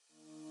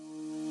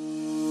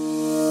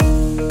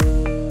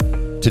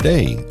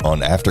Today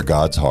on After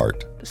God's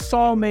Heart.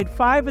 Saul made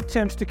 5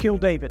 attempts to kill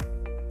David.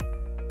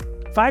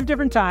 5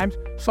 different times,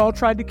 Saul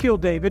tried to kill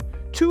David,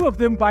 2 of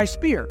them by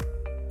spear.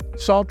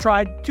 Saul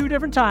tried 2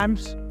 different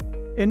times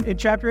in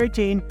chapter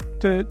 18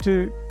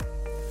 to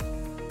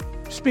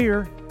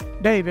spear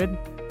David,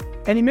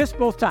 and he missed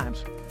both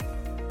times.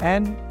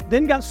 And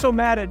then got so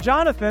mad at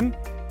Jonathan,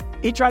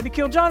 he tried to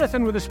kill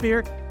Jonathan with a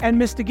spear and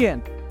missed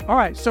again. All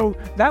right, so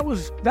that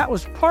was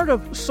part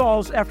of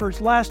Saul's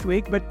efforts last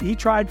week, but he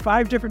tried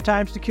 5 different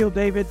times to kill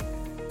David.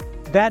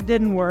 That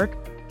didn't work.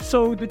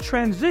 So the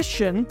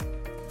transition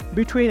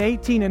between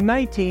 18 and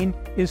 19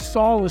 is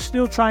Saul is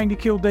still trying to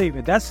kill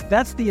David.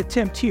 That's the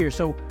attempt here.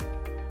 So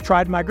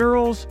tried my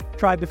girls,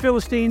 tried the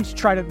Philistines,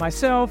 tried it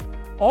myself.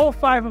 All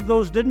 5 of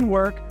those didn't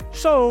work,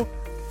 so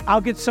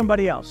I'll get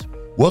somebody else.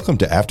 Welcome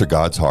to After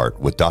God's Heart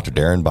with Dr.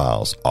 Darren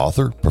Biles,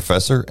 author,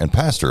 professor, and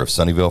pastor of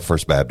Sunnyvale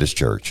First Baptist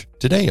Church.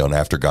 Today on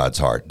After God's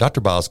Heart, Dr.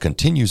 Biles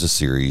continues a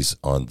series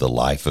on the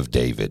life of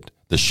David,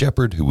 the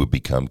shepherd who would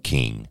become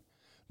king.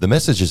 The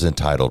message is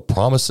entitled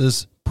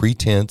Promises,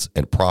 Pretense,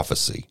 and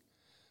Prophecy.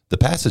 The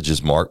passage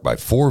is marked by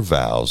 4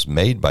 vows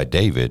made by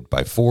David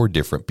by 4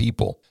 different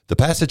people. The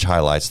passage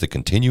highlights the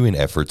continuing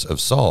efforts of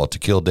Saul to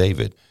kill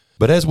David,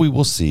 but as we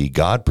will see,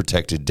 God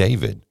protected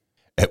David.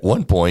 At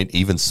one point,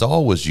 even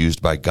Saul was used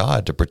by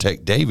God to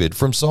protect David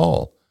from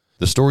Saul.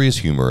 The story is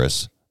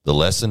humorous. The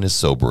lesson is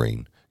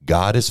sobering.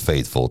 God is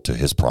faithful to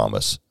his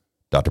promise.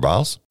 Dr.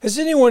 Biles? Has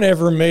anyone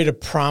ever made a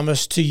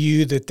promise to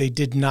you that they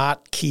did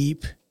not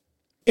keep?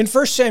 In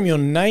 1 Samuel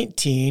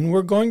 19,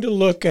 we're going to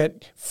look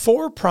at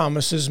 4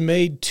 promises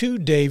made to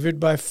David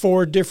by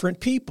 4 different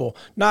people.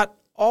 Not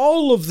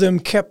all of them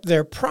kept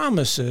their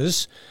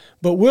promises,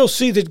 but we'll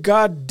see that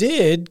God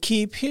did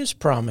keep his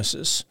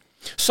promises.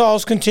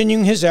 Saul's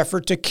continuing his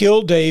effort to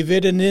kill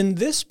David, and in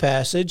this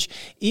passage,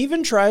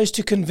 even tries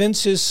to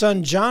convince his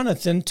son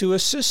Jonathan to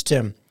assist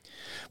him.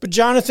 But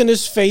Jonathan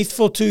is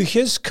faithful to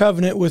his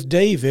covenant with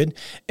David,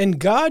 and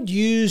God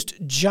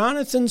used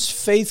Jonathan's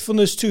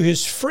faithfulness to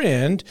his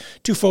friend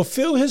to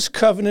fulfill his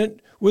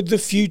covenant with the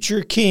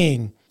future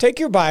king. Take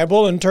your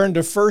Bible and turn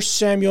to 1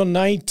 Samuel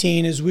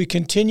 19 as we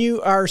continue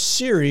our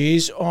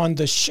series on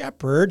the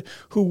shepherd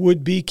who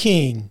would be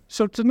king.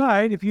 So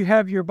tonight, if you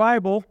have your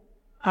Bible,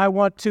 I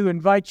want to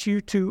invite you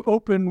to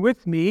open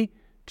with me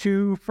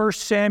to 1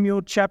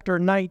 Samuel chapter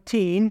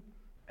 19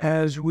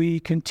 as we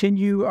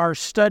continue our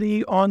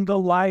study on the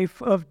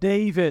life of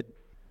David.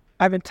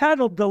 I've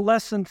entitled the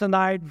lesson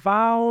tonight,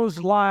 Vows,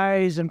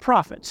 Lies, and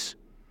Prophets.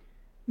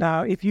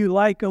 Now, if you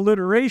like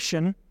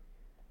alliteration,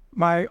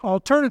 my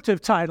alternative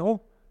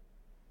title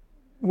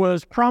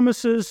was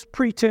Promises,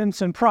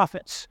 Pretense, and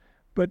Prophets.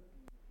 But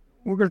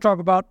we're going to talk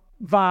about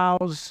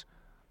vows,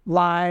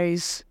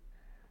 lies,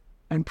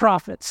 and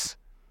prophets,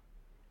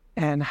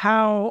 and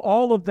how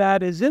all of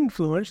that is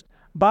influenced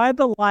by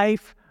the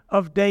life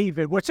of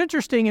David. What's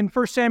interesting in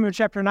 1 Samuel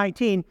chapter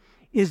 19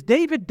 is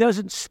David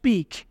doesn't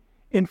speak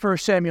in 1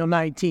 Samuel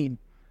 19.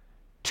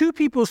 2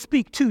 people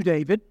speak to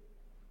David.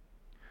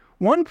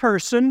 One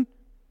person,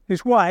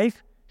 his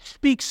wife,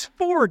 speaks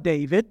for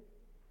David.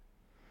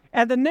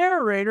 And the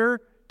narrator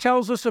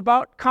tells us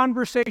about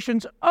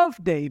conversations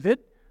of David,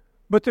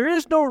 but there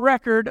is no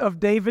record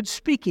of David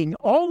speaking.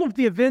 All of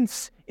the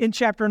events in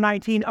chapter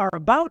 19 are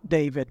about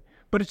David.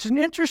 But it's an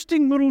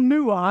interesting little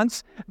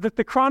nuance that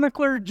the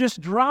chronicler just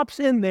drops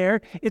in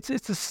there. It's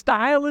a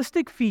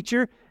stylistic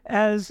feature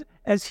as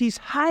he's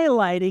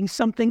highlighting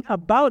something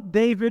about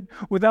David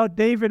without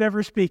David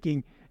ever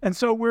speaking. And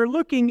so we're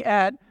looking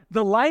at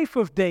the life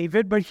of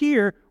David, but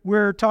here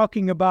we're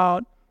talking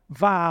about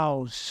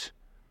vows.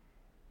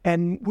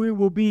 And we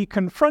will be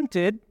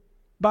confronted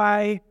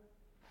by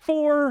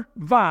 4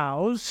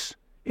 vows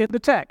in the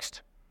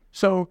text.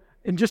 So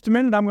in just a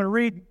minute, I'm going to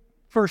read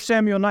 1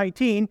 Samuel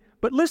 19,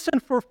 but listen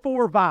for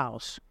 4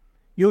 vows.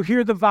 You'll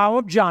hear the vow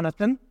of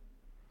Jonathan.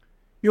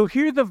 You'll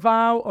hear the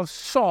vow of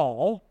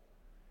Saul.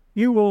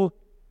 You will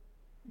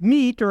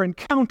meet or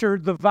encounter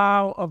the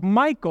vow of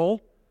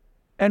Michael,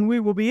 and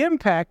we will be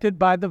impacted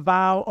by the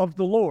vow of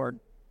the Lord.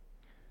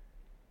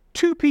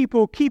 2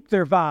 people keep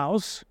their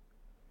vows.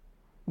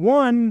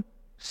 1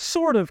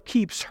 sort of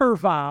keeps her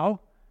vow,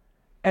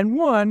 and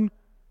 1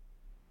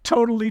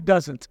 totally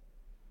doesn't.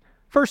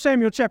 1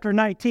 Samuel chapter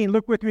 19,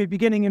 look with me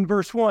beginning in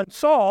verse 1.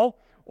 Saul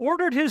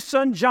ordered his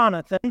son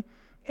Jonathan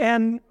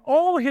and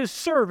all his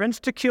servants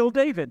to kill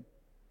David.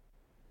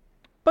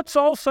 But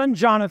Saul's son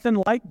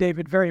Jonathan liked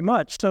David very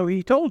much, so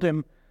he told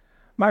him,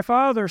 "My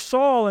father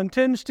Saul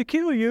intends to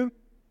kill you.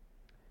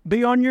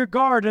 Be on your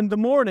guard in the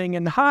morning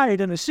and hide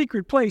in a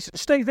secret place and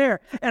stay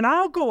there. And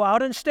I'll go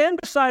out and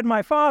stand beside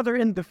my father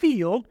in the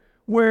field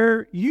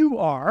where you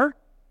are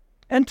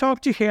and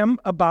talk to him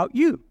about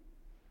you.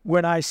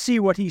 When I see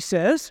what he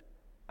says,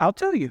 I'll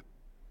tell you."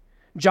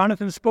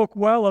 Jonathan spoke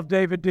well of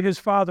David to his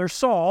father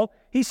Saul.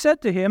 He said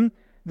to him,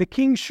 "The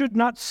king should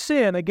not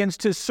sin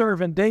against his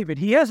servant David.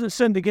 He hasn't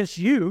sinned against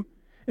you.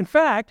 In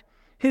fact,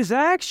 his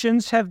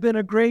actions have been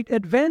a great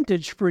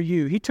advantage for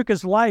you. He took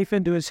his life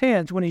into his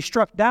hands when he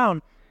struck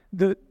down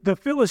the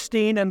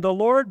Philistine, and the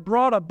Lord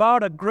brought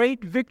about a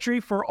great victory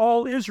for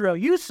all Israel.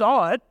 You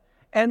saw it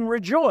and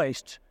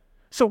rejoiced.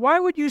 So why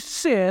would you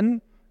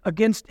sin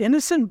against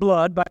innocent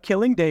blood by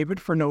killing David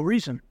for no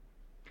reason?"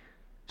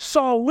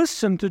 Saul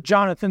listened to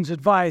Jonathan's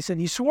advice, and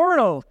he swore an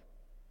oath,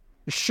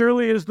 "As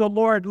surely as the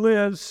Lord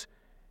lives,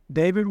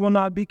 David will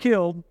not be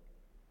killed."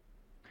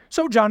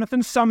 So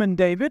Jonathan summoned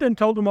David and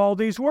told him all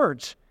these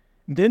words.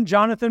 Then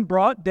Jonathan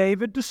brought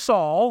David to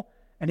Saul,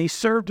 and he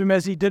served him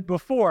as he did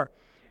before.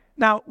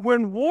 Now,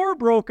 when war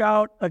broke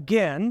out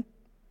again,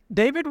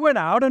 David went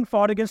out and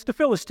fought against the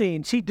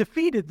Philistines. He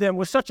defeated them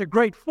with such a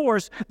great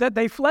force that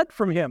they fled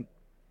from him.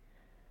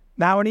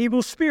 Now an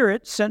evil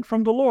spirit sent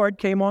from the Lord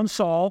came on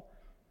Saul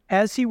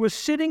as he was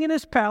sitting in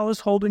his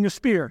palace holding a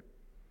spear.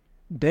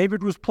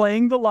 David was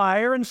playing the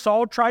lyre, and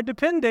Saul tried to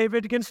pin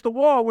David against the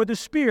wall with a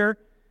spear.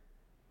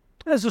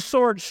 As the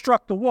sword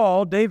struck the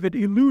wall, David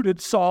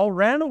eluded Saul,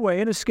 ran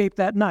away, and escaped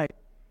that night.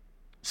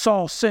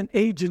 Saul sent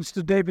agents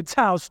to David's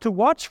house to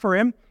watch for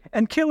him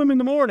and kill him in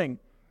the morning.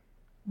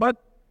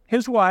 But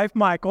his wife,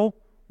 Michal,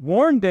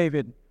 warned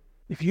David,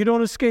 "If you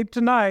don't escape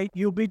tonight,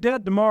 you'll be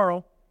dead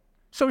tomorrow."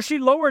 So she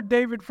lowered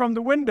David from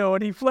the window,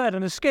 and he fled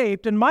and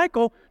escaped. And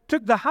Michal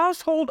took the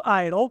household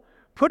idol,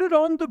 put it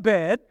on the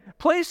bed,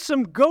 placed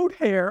some goat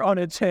hair on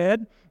its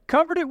head,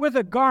 covered it with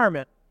a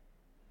garment.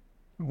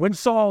 When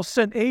Saul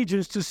sent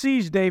agents to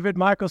seize David,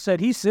 Michal said,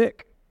 "He's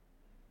sick."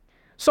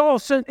 Saul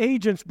sent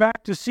agents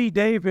back to see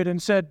David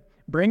and said,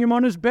 "Bring him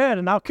on his bed,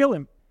 and I'll kill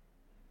him."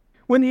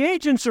 When the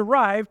agents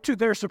arrived, to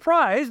their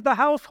surprise, the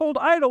household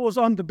idol was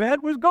on the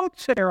bed with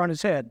goat's hair on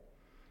his head.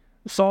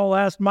 Saul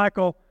asked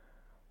Michal,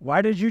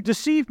 "Why did you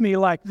deceive me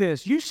like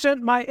this? You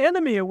sent my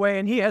enemy away,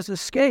 and he has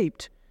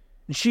escaped."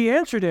 And she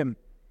answered him,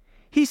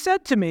 "He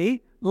said to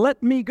me,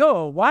 'Let me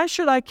go. Why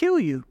should I kill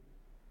you?'"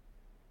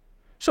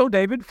 So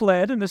David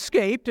fled and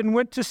escaped and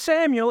went to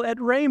Samuel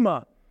at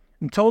Ramah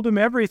and told him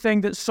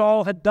everything that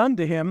Saul had done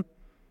to him.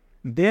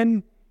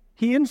 Then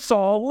he and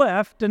Saul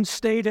left and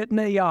stayed at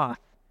Naioth.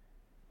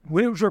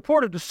 When it was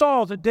reported to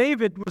Saul that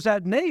David was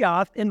at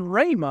Naioth in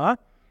Ramah,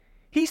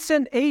 he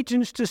sent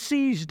agents to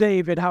seize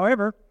David.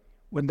 However,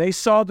 when they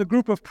saw the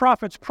group of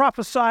prophets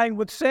prophesying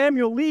with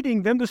Samuel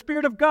leading them, the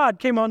Spirit of God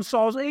came on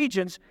Saul's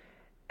agents,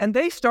 and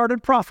they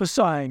started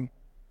prophesying.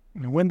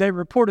 And when they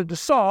reported to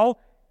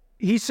Saul,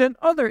 he sent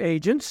other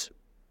agents,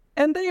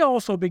 and they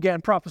also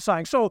began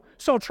prophesying. So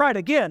Saul tried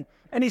again,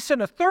 and he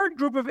sent a third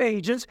group of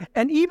agents,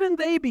 and even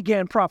they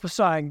began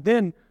prophesying.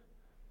 Then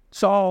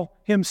Saul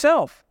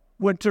himself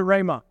went to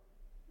Ramah,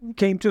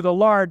 came to the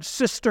large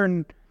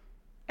cistern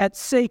at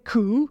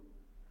Seku,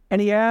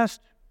 and he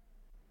asked,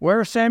 "Where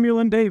are Samuel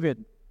and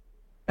David?"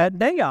 "At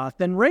Naioth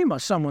and Ramah,"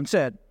 someone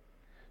said.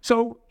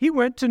 So he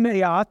went to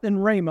Naioth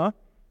and Ramah.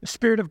 The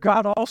Spirit of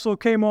God also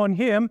came on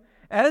him.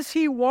 As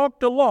he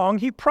walked along,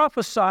 he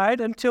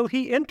prophesied until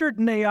he entered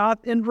Naioth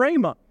and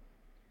Ramah.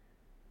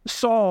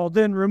 Saul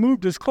then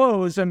removed his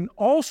clothes and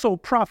also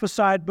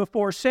prophesied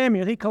before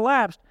Samuel. He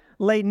collapsed,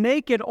 lay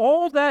naked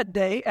all that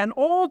day and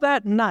all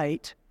that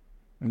night.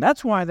 And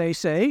that's why they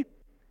say,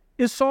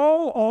 "Is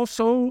Saul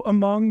also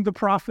among the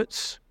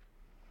prophets?"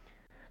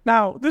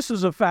 Now, this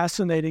is a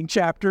fascinating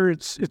chapter.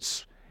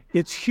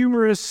 It's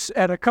humorous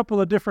at a couple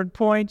of different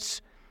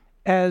points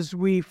as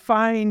we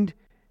find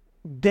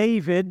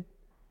David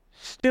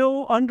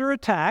still under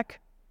attack.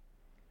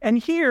 And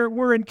here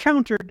we're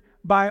encountered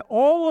by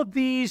all of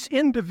these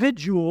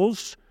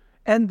individuals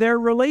and their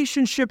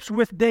relationships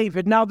with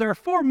David. Now, there are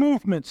four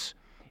movements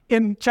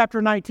in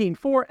chapter 19,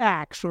 four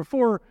acts or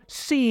four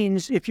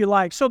scenes, if you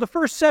like. So the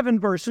first 7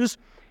 verses,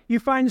 you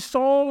find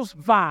Saul's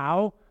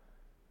vow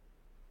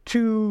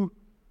to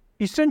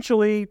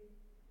essentially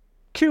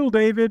kill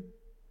David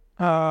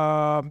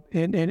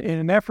in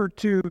an effort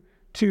to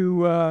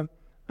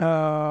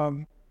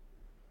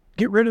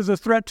get rid of the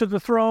threat to the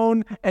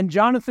throne, and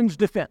Jonathan's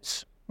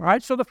defense. All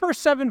right, so the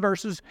first 7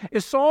 verses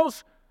is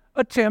Saul's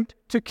attempt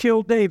to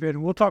kill David.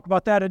 We'll talk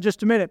about that in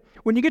just a minute.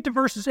 When you get to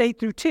verses 8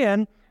 through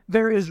 10,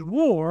 there is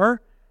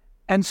war,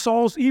 and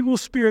Saul's evil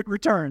spirit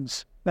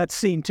returns. That's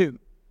scene 2.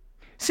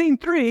 Scene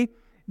 3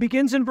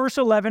 begins in verse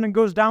 11 and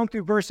goes down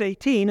through verse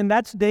 18, and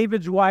that's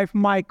David's wife,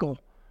 Michal,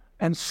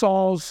 and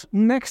Saul's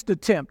next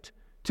attempt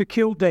to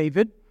kill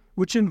David,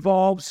 which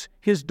involves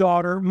his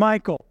daughter,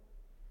 Michal.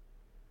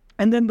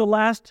 And then the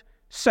last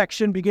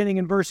section, beginning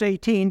in verse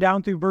 18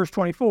 down through verse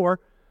 24,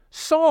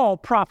 Saul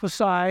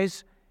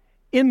prophesies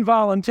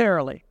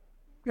involuntarily.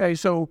 Okay,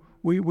 so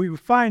we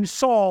find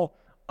Saul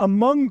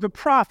among the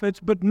prophets,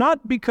 but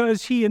not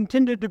because he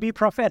intended to be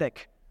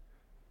prophetic.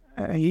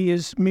 He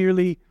is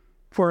merely,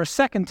 for a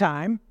second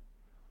time,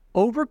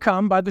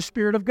 overcome by the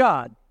Spirit of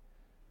God.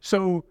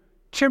 So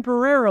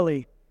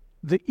temporarily,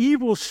 the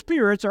evil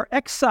spirits are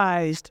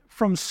excised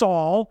from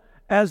Saul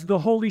as the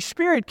Holy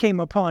Spirit came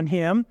upon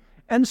him,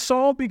 and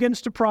Saul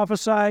begins to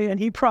prophesy, and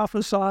he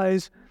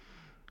prophesies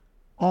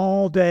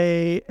all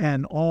day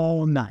and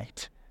all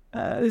night.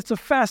 It's a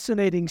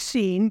fascinating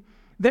scene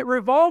that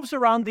revolves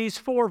around these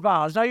 4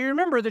 vows. Now, you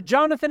remember that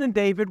Jonathan and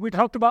David, we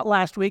talked about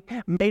last week,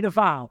 made a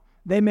vow.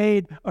 They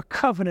made a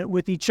covenant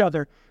with each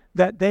other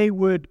that they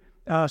would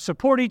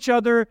support each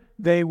other,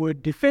 they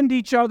would defend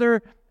each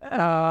other,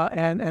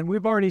 and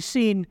we've already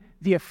seen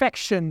the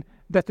affection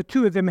that the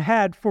two of them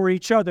had for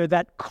each other,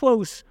 that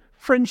close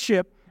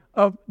friendship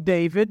of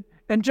David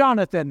and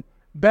Jonathan,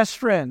 best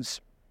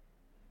friends.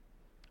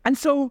 And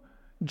so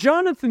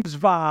Jonathan's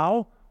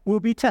vow will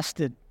be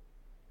tested,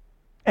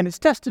 and it's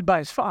tested by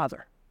his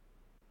father.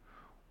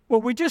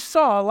 Well, we just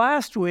saw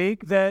last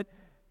week that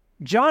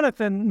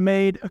Jonathan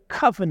made a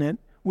covenant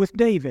with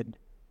David.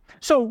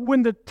 So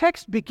when the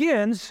text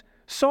begins,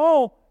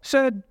 Saul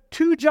said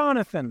to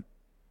Jonathan,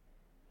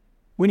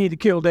 we need to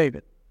kill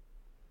David.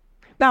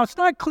 Now, it's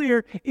not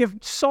clear if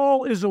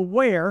Saul is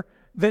aware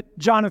that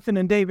Jonathan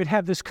and David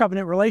have this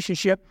covenant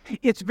relationship.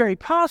 It's very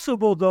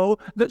possible, though,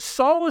 that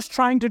Saul is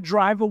trying to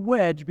drive a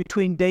wedge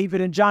between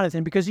David and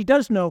Jonathan because he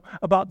does know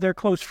about their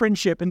close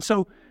friendship. And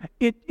so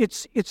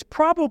it's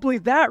probably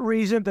that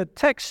reason the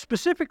text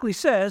specifically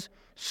says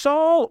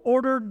Saul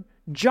ordered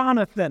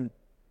Jonathan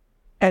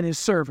and his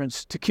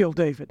servants to kill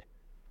David.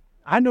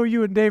 I know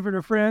you and David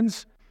are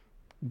friends.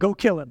 Go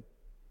kill him.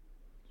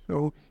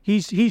 So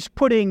he's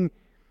putting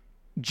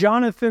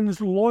Jonathan's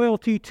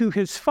loyalty to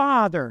his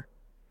father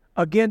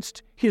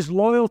against his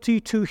loyalty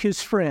to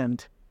his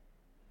friend.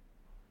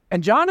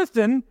 And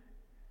Jonathan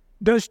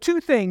does two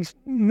things.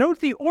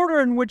 Note the order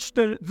in which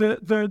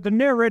the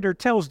narrator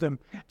tells them.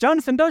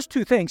 Jonathan does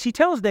two things. He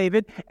tells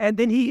David, and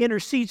then he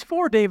intercedes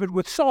for David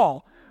with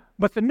Saul.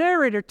 But the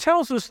narrator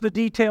tells us the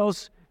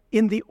details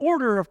in the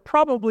order of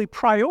probably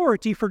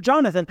priority for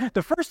Jonathan.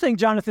 The first thing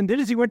Jonathan did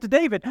is he went to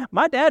David.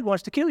 My dad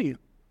wants to kill you.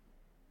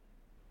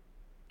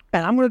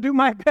 And I'm going to do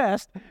my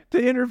best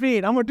to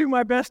intervene. I'm going to do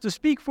my best to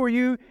speak for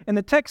you. And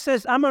the text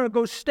says, I'm going to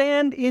go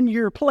stand in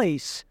your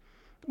place,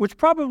 which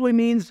probably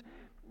means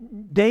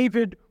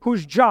David,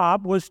 whose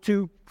job was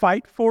to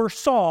fight for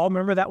Saul.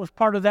 Remember, that was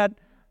part of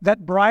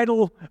that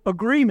bridal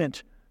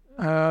agreement,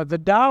 the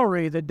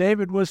dowry that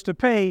David was to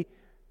pay.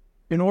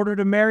 In order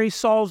to marry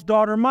Saul's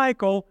daughter,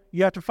 Michal,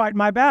 you have to fight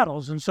my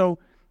battles. And so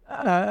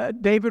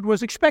David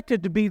was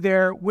expected to be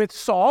there with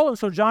Saul. And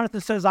so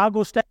Jonathan says, I'll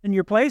go stand in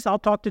your place. I'll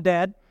talk to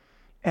Dad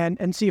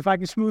and see if I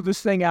can smooth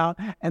this thing out.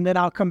 And then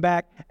I'll come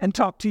back and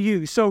talk to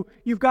you. So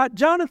you've got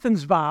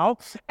Jonathan's vow.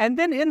 And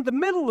then in the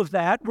middle of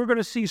that, we're going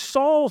to see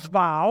Saul's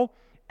vow.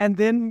 And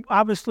then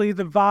obviously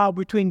the vow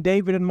between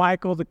David and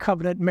Michal, the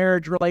covenant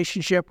marriage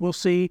relationship we'll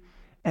see.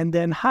 And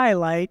then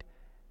highlight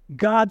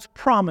God's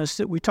promise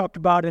that we talked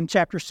about in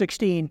chapter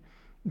 16,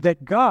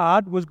 that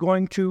God was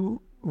going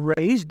to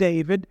raise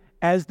David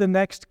as the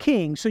next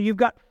king. So you've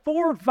got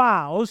four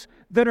vows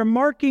that are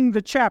marking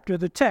the chapter,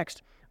 the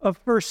text of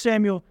 1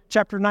 Samuel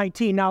chapter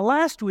 19. Now,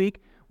 last week,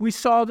 we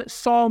saw that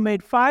Saul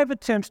made 5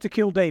 attempts to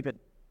kill David.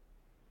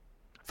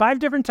 5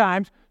 different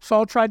times,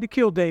 Saul tried to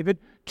kill David,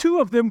 2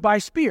 of them by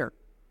spear.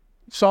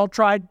 Saul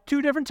tried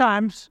 2 different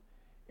times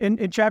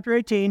in chapter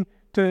 18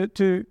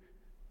 to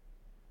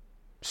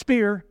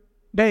spear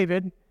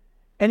David,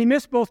 and he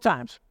missed both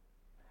times.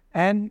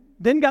 And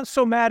then got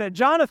so mad at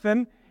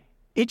Jonathan,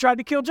 he tried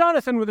to kill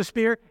Jonathan with a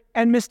spear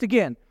and missed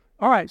again.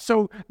 All right,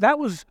 so that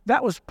was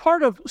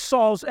part of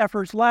Saul's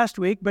efforts last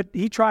week, but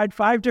he tried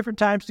 5 different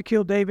times to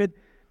kill David.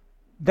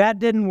 That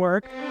didn't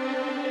work.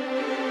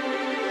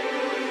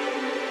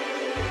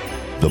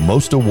 The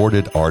most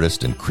awarded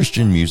artist in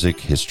Christian music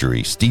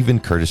history, Stephen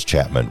Curtis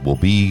Chapman, will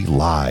be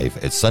live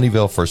at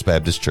Sunnyvale First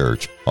Baptist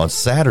Church on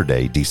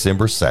Saturday,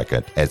 December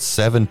 2nd at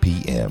 7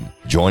 p.m.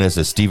 Join us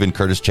as Stephen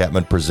Curtis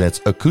Chapman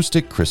presents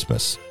Acoustic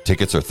Christmas.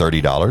 Tickets are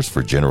 $30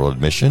 for general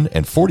admission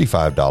and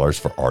 $45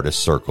 for Artist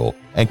Circle,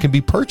 and can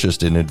be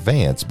purchased in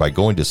advance by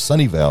going to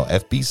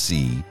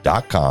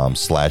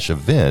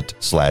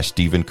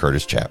sunnyvalefbc.com/event/Stephen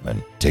Curtis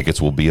Chapman. Tickets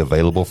will be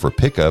available for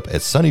pickup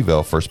at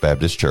Sunnyvale First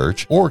Baptist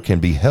Church, or can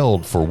be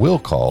held for will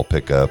call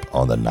pickup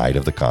on the night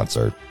of the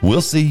concert.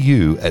 We'll see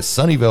you at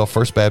Sunnyvale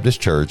First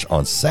Baptist Church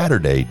on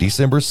Saturday,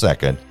 December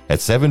 2nd at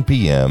 7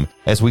 p.m.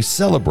 as we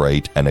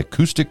celebrate an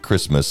acoustic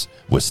Christmas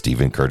with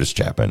Stephen Curtis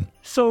Chapman.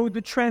 So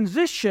the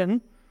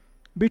transition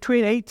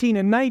between 18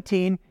 and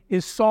 19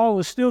 is Saul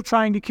is still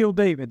trying to kill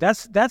David.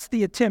 That's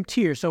the attempt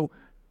here. So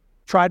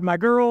tried my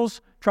girls,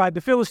 tried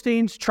the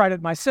Philistines, tried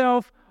it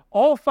myself.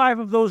 All 5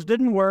 of those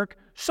didn't work,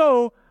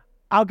 so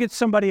I'll get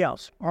somebody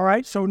else. All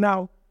right, so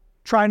now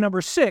try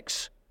number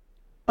 6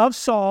 of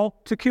Saul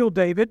to kill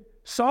David.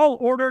 Saul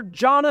ordered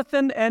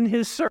Jonathan and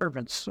his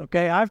servants.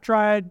 Okay, I've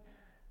tried a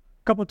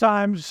couple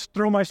times,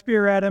 throw my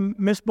spear at him,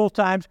 missed both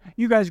times.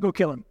 You guys go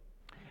kill him.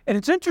 And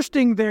it's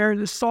interesting there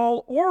that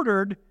Saul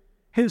ordered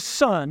his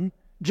son,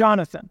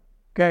 Jonathan.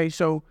 Okay,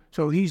 so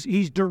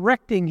he's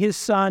directing his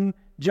son,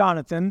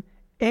 Jonathan,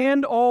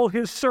 and all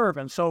his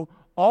servants. So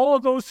all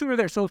of those who are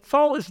there. So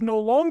Saul is no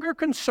longer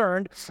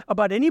concerned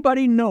about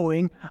anybody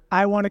knowing,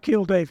 I want to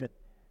kill David.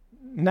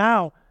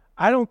 Now,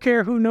 I don't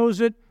care who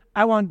knows it.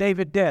 I want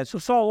David dead. So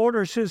Saul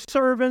orders his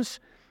servants.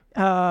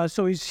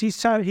 So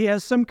he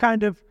has some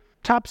kind of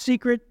top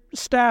secret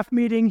staff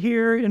meeting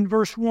here in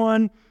verse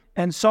 1.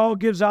 And Saul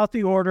gives out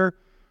the order,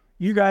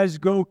 you guys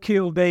go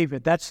kill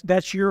David.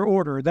 That's your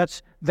order.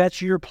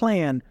 That's your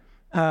plan.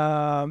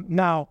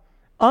 Now,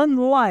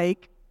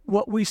 unlike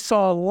what we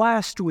saw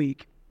last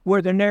week,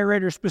 where the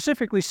narrator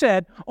specifically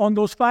said on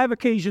those 5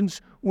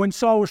 occasions when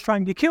Saul was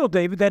trying to kill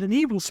David that an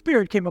evil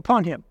spirit came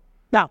upon him.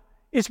 Now,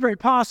 it's very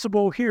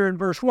possible here in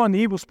verse 1, the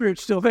evil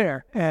spirit's still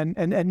there. And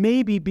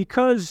maybe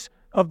because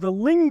of the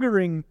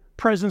lingering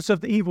presence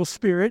of the evil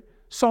spirit,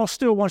 Saul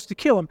still wants to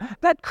kill him.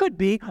 That could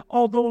be,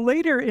 although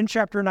later in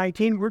chapter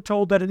 19, we're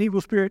told that an evil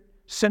spirit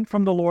sent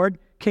from the Lord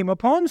came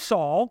upon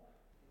Saul,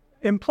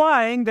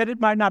 implying that it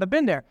might not have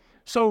been there.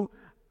 So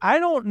I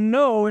don't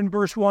know in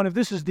verse 1 if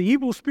this is the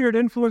evil spirit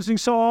influencing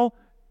Saul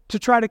to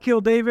try to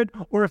kill David,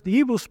 or if the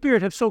evil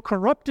spirit have so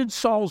corrupted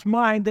Saul's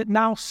mind that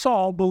now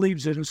Saul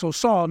believes it. And so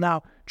Saul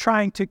now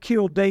trying to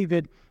kill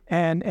David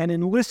and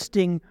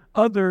enlisting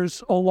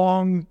others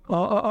along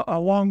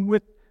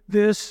with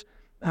this.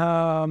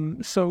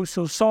 So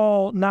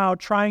Saul now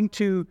trying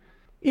to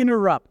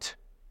interrupt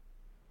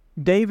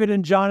David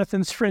and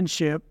Jonathan's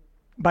friendship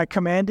by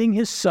commanding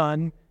his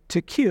son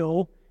to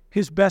kill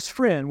his best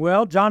friend.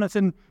 Well,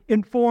 Jonathan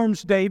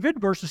informs David,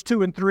 verses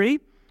 2 and 3,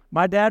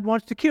 my dad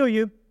wants to kill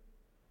you.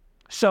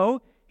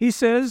 So he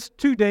says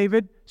to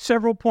David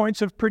several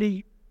points of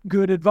pretty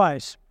good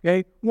advice.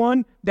 Okay,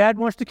 1, dad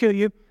wants to kill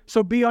you,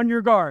 so be on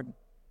your guard.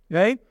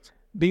 Okay,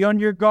 be on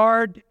your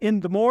guard in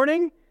the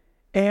morning.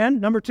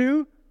 And number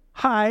 2,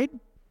 hide.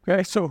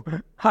 Okay, so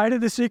hide in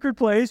the secret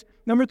place.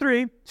 Number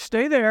 3,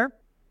 stay there.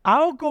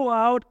 I'll go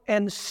out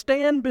and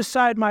stand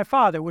beside my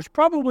father, which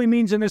probably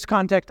means in this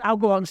context, I'll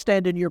go out and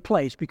stand in your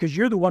place because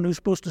you're the one who's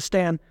supposed to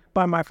stand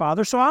by my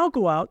father. So I'll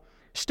go out,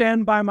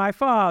 stand by my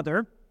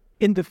father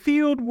in the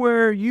field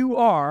where you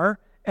are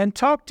and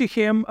talk to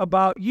him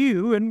about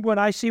you. And when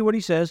I see what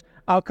he says,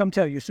 I'll come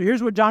tell you. So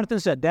here's what Jonathan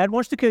said. Dad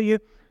wants to kill you.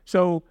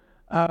 So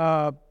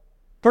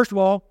first of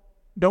all,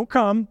 don't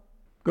come.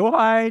 Go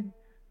hide.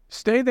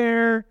 Stay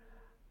there.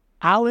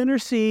 I'll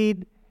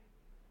intercede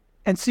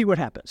and see what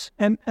happens.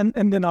 And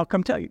then I'll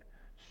come tell you.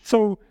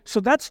 So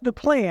that's the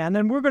plan.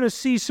 And we're going to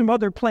see some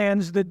other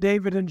plans that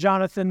David and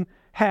Jonathan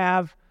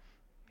have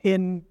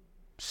in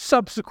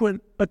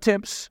subsequent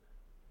attempts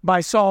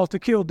by Saul to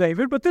kill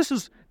David. But this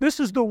is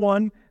the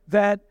one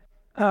that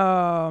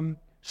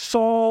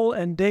Saul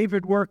and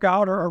David work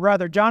out, or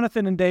rather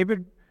Jonathan and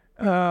David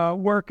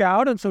work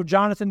out. And so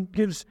Jonathan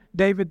gives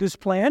David this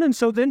plan. And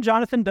so then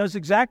Jonathan does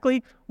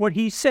exactly what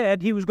he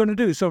said he was going to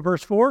do. So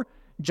verse 4,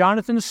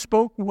 Jonathan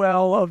spoke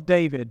well of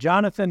David.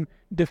 Jonathan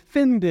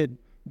defended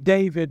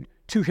David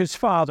to his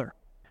father.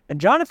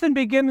 And Jonathan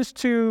begins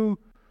to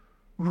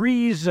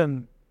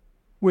reason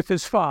with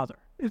his father.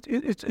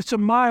 It's a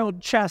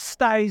mild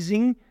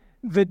chastising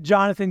that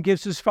Jonathan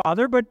gives his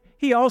father, but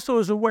he also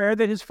is aware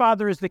that his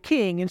father is the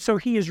king, and so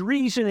he is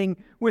reasoning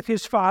with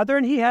his father,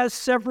 and he has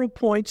several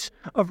points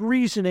of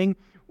reasoning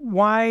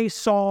why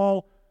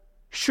Saul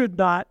should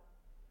not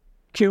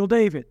kill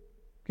David.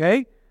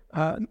 Okay?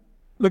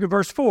 Look at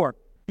verse 4.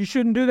 You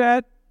shouldn't do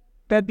that.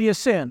 That'd be a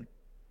sin.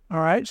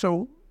 All right?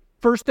 So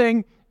first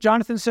thing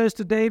Jonathan says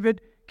to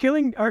David,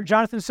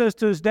 Jonathan says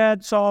to his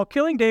dad, Saul,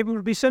 killing David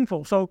would be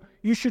sinful. So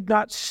you should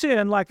not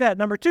sin like that.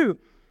 Number 2,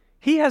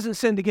 he hasn't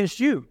sinned against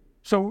you.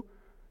 So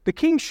the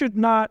king should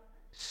not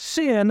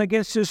sin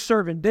against his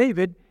servant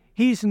David.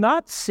 He's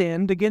not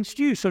sinned against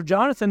you. So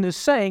Jonathan is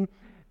saying,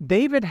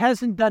 David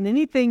hasn't done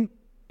anything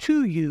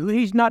to you.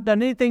 He's not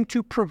done anything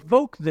to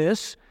provoke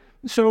this.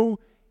 So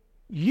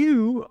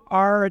you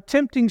are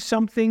attempting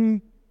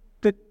something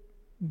that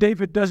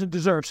David doesn't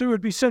deserve. So it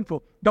would be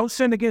sinful. Don't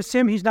sin against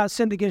him. He's not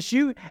sinned against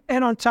you.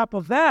 And on top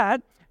of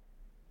that,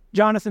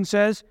 Jonathan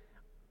says,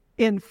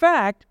 in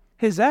fact,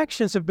 his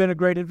actions have been a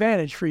great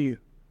advantage for you.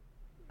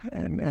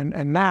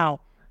 And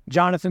now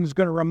Jonathan's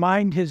going to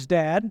remind his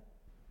dad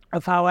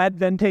of how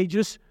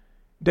advantageous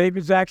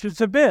David's actions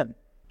have been.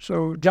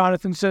 So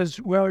Jonathan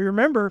says, well, you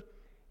remember,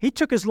 he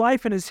took his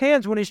life in his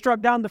hands when he struck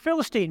down the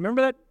Philistine.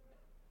 Remember that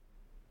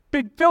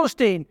big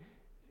Philistine?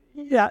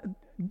 Yeah,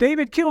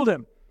 David killed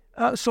him.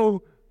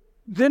 So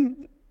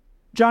then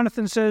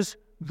Jonathan says,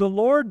 the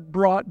Lord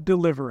brought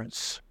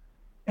deliverance.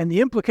 And the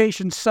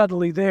implication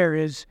subtly there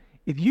is,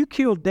 if you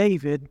kill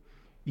David,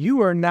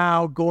 you are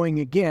now going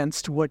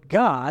against what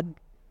God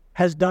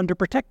has done to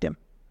protect him.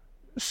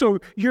 So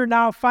you're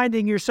now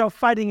finding yourself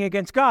fighting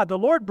against God. The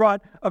Lord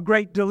brought a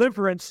great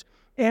deliverance.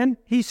 And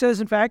he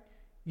says, in fact,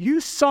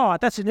 you saw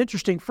it. That's an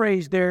interesting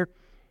phrase there.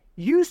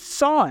 You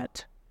saw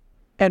it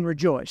and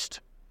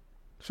rejoiced.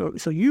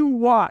 So you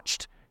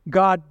watched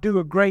God do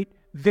a great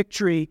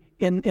victory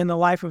in the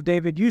life of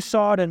David. You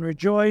saw it and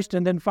rejoiced.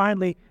 And then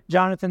finally,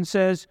 Jonathan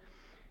says,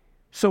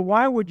 so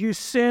why would you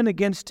sin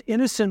against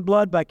innocent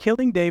blood by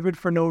killing David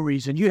for no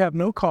reason? You have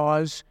no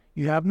cause.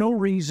 You have no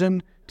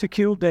reason to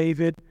kill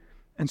David.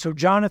 And so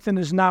Jonathan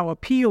is now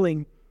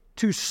appealing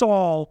to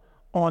Saul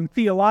on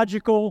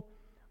theological,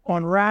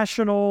 on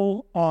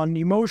rational, on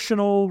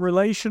emotional,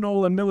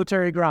 relational, and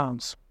military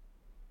grounds.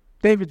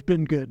 David's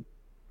been good.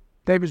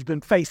 David's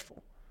been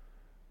faithful.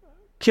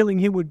 Killing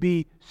him would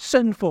be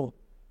sinful.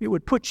 It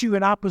would put you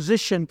in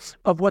opposition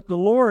of what the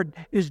Lord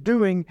is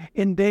doing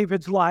in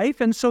David's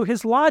life. And so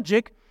his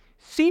logic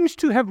seems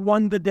to have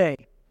won the day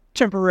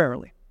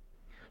temporarily.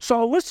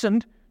 Saul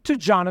listened to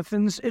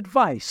Jonathan's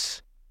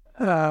advice.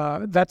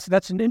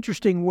 That's an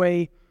interesting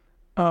way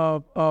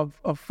of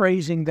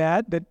phrasing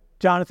that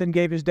Jonathan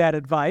gave his dad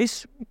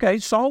advice. Okay,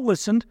 Saul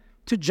listened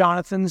to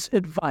Jonathan's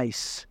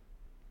advice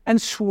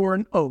and swore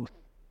an oath.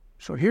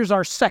 So here's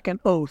our second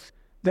oath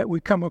that we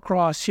come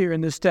across here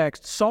in this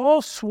text.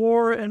 Saul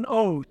swore an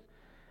oath.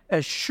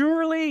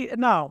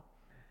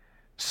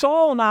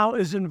 Saul now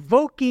is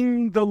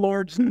invoking the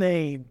Lord's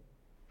name.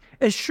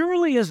 As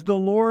surely as the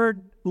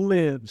Lord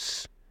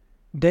lives,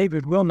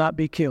 David will not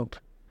be killed.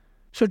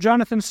 So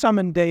Jonathan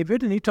summoned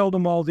David, and he told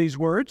him all these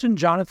words, and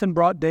Jonathan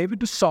brought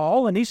David to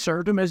Saul, and he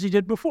served him as he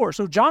did before.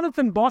 So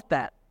Jonathan bought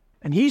that,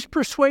 and he's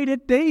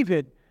persuaded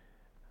David,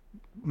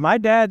 my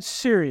dad's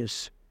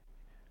serious.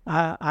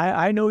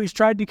 I know he's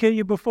tried to kill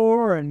you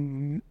before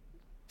and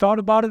thought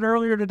about it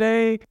earlier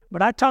today,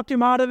 but I talked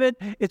him out of it.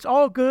 It's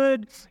all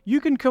good.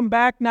 You can come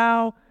back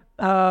now.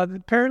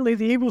 Apparently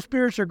the evil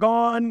spirits are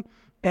gone.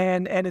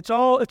 And it's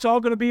all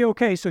going to be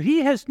okay. So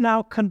he has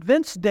now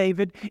convinced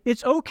David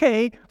it's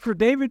okay for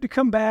David to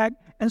come back,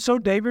 and so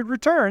David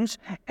returns.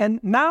 And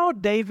now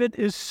David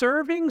is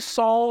serving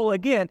Saul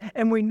again.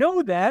 And we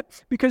know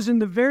that because in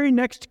the very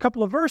next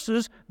couple of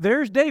verses,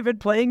 there's David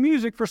playing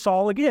music for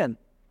Saul again.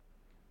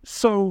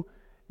 So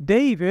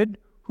David,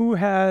 who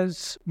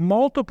has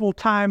multiple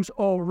times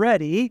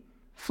already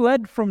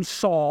fled from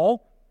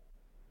Saul,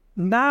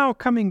 now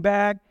coming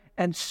back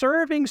and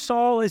serving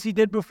Saul as he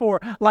did before,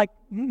 like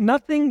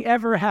nothing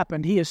ever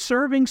happened. He is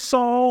serving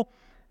Saul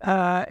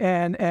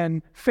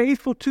and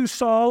faithful to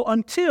Saul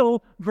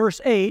until,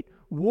 verse 8,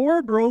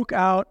 war broke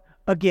out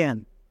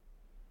again.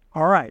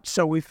 All right,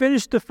 so we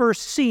finished the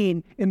first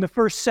scene in the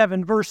first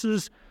 7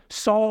 verses.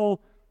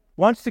 Saul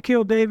wants to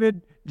kill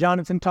David.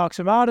 Jonathan talks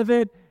him out of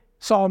it.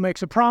 Saul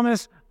makes a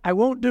promise, I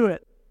won't do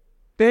it.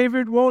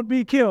 David won't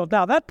be killed.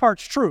 Now, that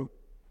part's true.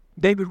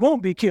 David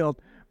won't be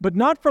killed, but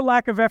not for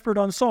lack of effort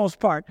on Saul's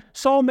part.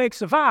 Saul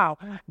makes a vow.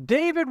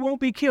 David won't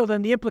be killed.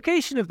 And the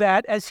implication of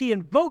that, as he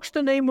invokes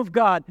the name of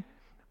God,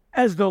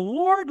 as the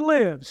Lord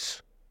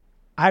lives,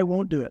 I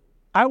won't do it.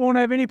 I won't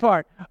have any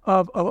part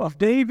of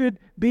David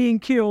being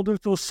killed. And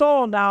so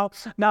Saul now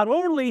not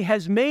only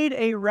has made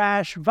a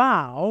rash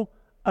vow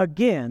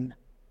again,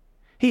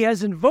 he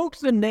has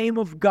invoked the name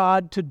of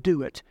God to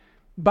do it.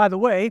 By the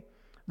way,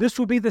 this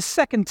will be the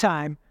second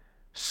time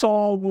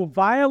Saul will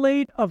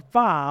violate a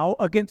vow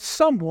against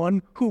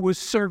someone who was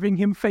serving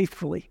him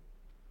faithfully.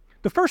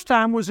 The first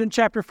time was in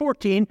chapter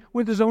 14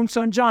 with his own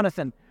son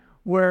Jonathan,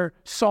 where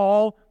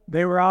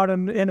they were out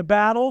in a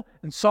battle,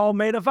 and Saul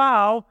made a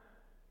vow,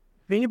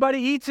 if anybody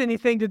eats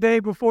anything today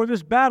before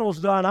this battle's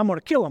done, I'm going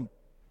to kill him.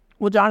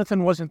 Well,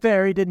 Jonathan wasn't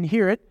there. He didn't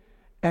hear it.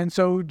 And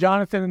so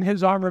Jonathan and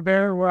his armor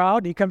bearer were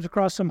out. He comes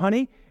across some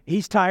honey.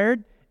 He's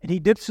tired, and he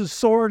dips his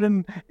sword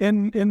in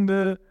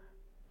the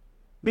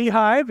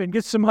beehive and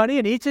gets some honey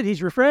and eats it.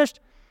 He's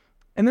refreshed.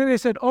 And then they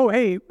said, oh,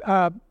 hey,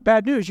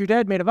 bad news. Your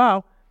dad made a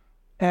vow.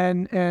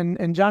 And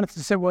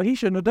Jonathan said, well, he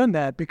shouldn't have done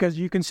that because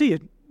you can see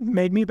it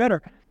made me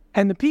better.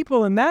 And the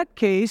people in that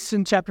case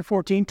in chapter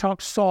 14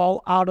 talked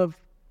Saul out of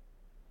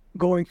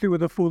going through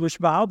with a foolish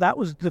vow. That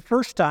was the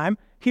first time.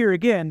 Here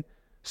again,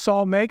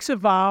 Saul makes a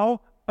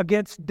vow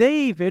against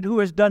David, who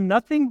has done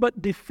nothing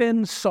but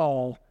defend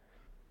Saul.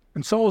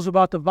 And Saul's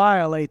about to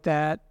violate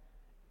that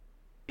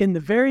in the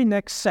very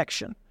next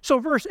section. So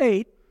verse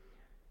 8,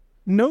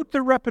 note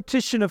the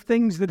repetition of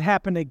things that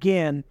happen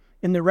again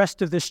in the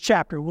rest of this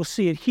chapter. We'll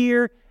see it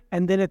here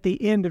and then at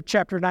the end of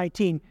chapter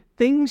 19.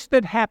 Things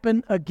that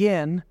happen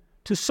again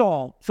to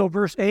Saul. So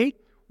verse 8,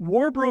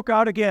 war broke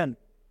out again.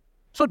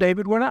 So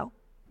David went out.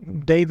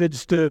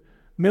 David's the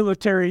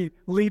military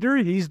leader.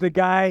 He's the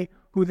guy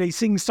who they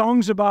sing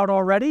songs about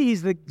already.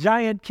 He's the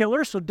giant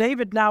killer. So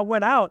David now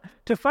went out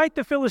to fight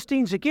the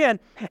Philistines again,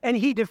 and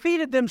he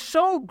defeated them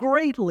so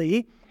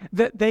greatly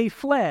that they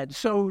fled.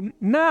 So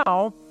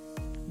now,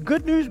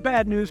 good news,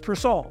 bad news for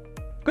Saul.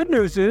 Good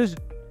news is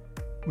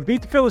we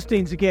beat the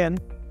Philistines again.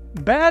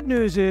 Bad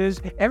news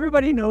is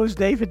everybody knows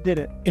David did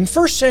it. In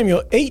 1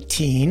 Samuel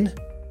 18,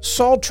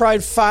 Saul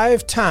tried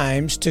 5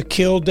 times to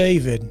kill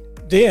David.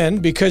 Then,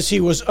 because he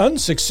was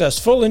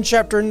unsuccessful, in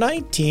chapter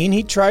 19,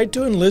 he tried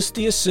to enlist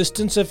the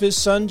assistance of his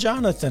son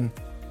Jonathan.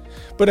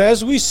 But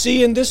as we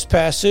see in this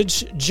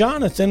passage,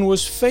 Jonathan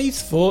was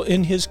faithful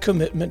in his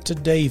commitment to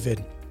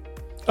David.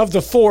 Of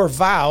the 4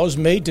 vows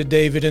made to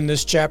David in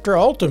this chapter,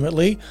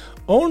 ultimately,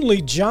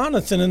 only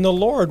Jonathan and the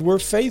Lord were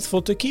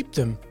faithful to keep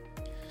them.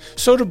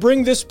 So to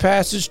bring this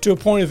passage to a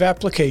point of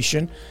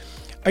application,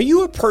 are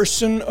you a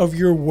person of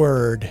your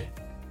word?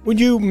 When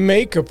you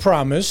make a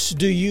promise,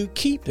 do you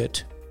keep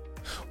it?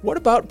 What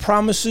about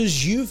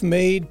promises you've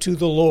made to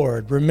the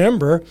Lord?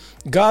 Remember,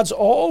 God's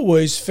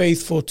always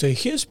faithful to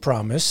His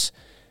promise.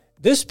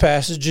 This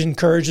passage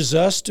encourages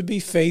us to be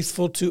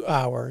faithful to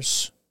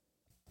ours.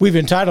 We've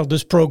entitled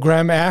this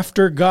program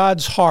After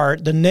God's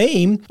Heart. The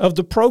name of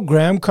the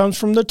program comes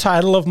from the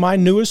title of my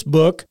newest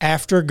book,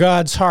 After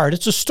God's Heart.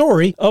 It's a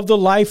story of the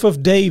life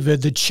of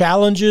David, the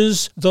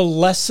challenges, the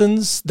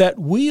lessons that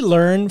we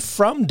learn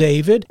from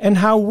David, and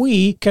how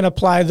we can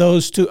apply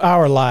those to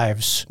our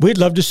lives. We'd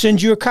love to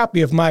send you a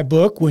copy of my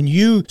book when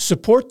you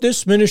support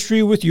this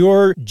ministry with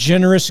your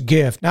generous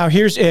gift. Now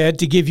here's Ed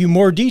to give you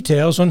more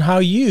details on how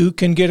you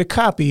can get a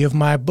copy of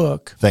my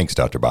book. Thanks,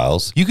 Dr.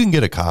 Biles. You can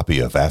get a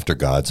copy of After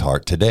God's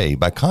Heart today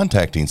by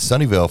contacting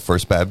Sunnyvale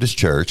First Baptist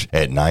Church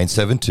at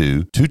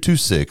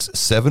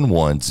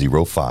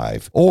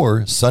 972-226-7105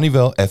 or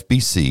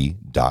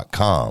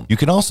sunnyvalefbc.com. You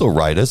can also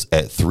write us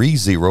at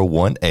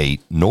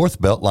 3018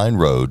 North Beltline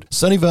Road,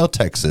 Sunnyvale,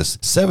 Texas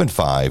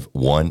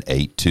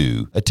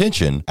 75182.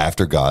 Attention,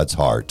 After God's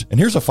Heart. And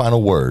here's a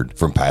final word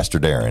from Pastor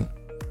Darren.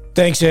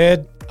 Thanks,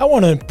 Ed. I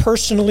want to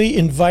personally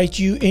invite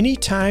you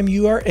anytime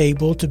you are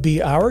able to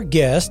be our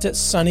guest at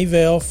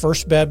Sunnyvale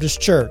First Baptist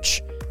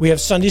Church. We have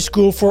Sunday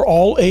school for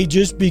all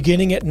ages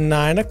beginning at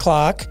 9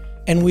 o'clock,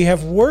 and we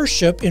have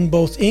worship in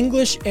both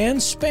English and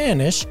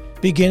Spanish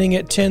beginning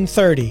at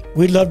 10:30.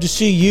 We'd love to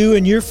see you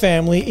and your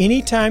family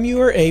anytime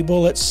you are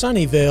able at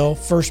Sunnyvale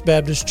First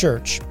Baptist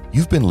Church.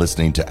 You've been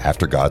listening to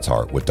After God's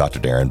Heart with Dr.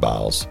 Darren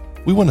Biles.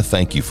 We want to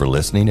thank you for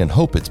listening and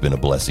hope it's been a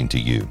blessing to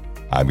you.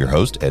 I'm your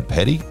host, Ed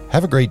Petty.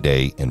 Have a great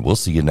day, and we'll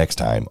see you next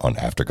time on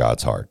After God's Heart.